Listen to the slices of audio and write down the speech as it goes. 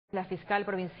La fiscal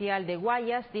provincial de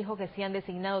Guayas dijo que se han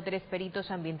designado 3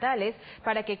 peritos ambientales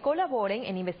para que colaboren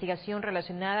en investigación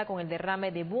relacionada con el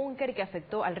derrame de búnker que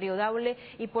afectó al río Daule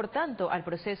y por tanto al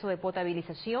proceso de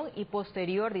potabilización y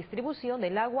posterior distribución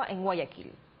del agua en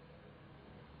Guayaquil.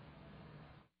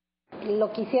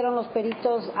 Lo que hicieron los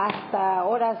peritos hasta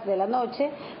horas de la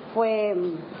noche fue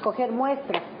coger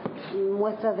muestras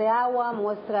de agua,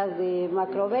 muestras de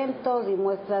macroventos y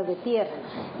muestras de tierra.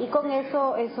 Y con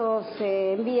eso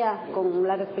se envía con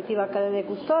la respectiva cadena de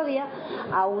custodia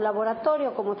a un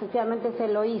laboratorio, como efectivamente se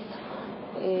lo hizo.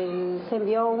 Se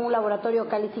envió a un laboratorio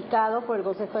calificado por el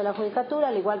Consejo de la Judicatura,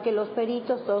 al igual que los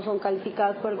peritos, todos son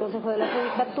calificados por el Consejo de la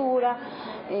Judicatura.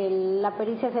 La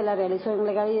pericia se la realizó en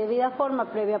legal y debida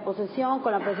forma, previa posesión,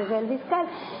 con la presencia del fiscal.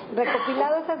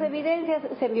 Recopilado esas evidencias,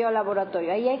 se envió al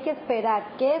laboratorio. Ahí hay que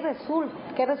esperar qué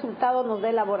resultado nos dé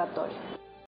el laboratorio.